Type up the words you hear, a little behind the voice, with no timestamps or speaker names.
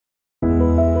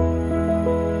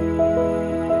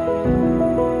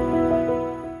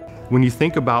When you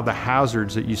think about the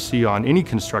hazards that you see on any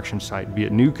construction site, be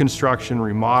it new construction,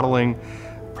 remodeling,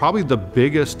 probably the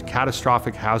biggest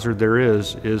catastrophic hazard there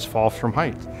is fall from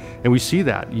height. And we see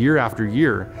that year after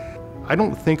year. I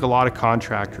don't think a lot of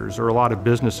contractors or a lot of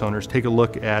business owners take a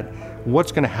look at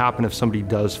what's going to happen if somebody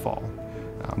does fall,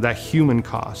 that human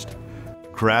cost.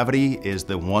 Gravity is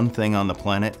the one thing on the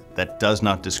planet that does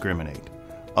not discriminate.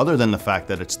 Other than the fact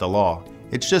that it's the law,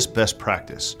 it's just best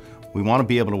practice. We want to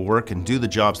be able to work and do the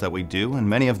jobs that we do, and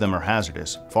many of them are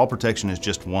hazardous. Fall protection is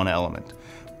just one element,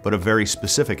 but a very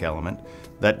specific element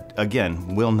that,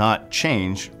 again, will not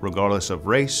change regardless of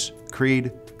race,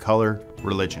 creed, color,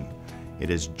 religion. It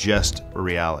is just a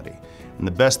reality. And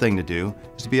the best thing to do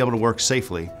is to be able to work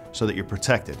safely so that you're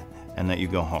protected and that you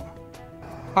go home.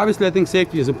 Obviously, I think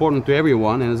safety is important to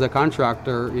everyone, and as a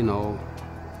contractor,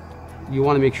 you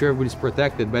want to make sure everybody's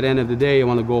protected. By the end of the day, you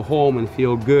want to go home and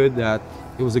feel good that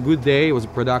it was a good day, it was a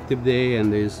productive day,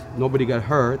 and nobody got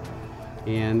hurt,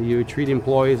 and you treat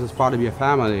employees as part of your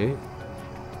family.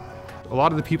 A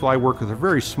lot of the people I work with are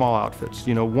very small outfits,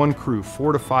 one crew,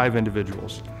 4 to 5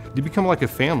 individuals. They become like a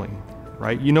family,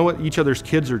 right? You know what each other's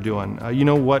kids are doing, you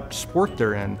know what sport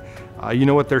they're in, you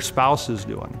know what their spouse is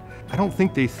doing. I don't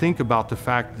think they think about the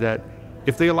fact that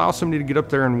if they allow somebody to get up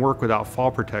there and work without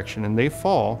fall protection and they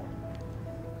fall,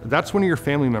 that's one of your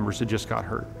family members that just got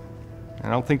hurt. And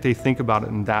I don't think they think about it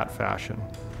in that fashion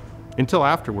until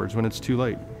afterwards when it's too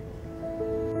late.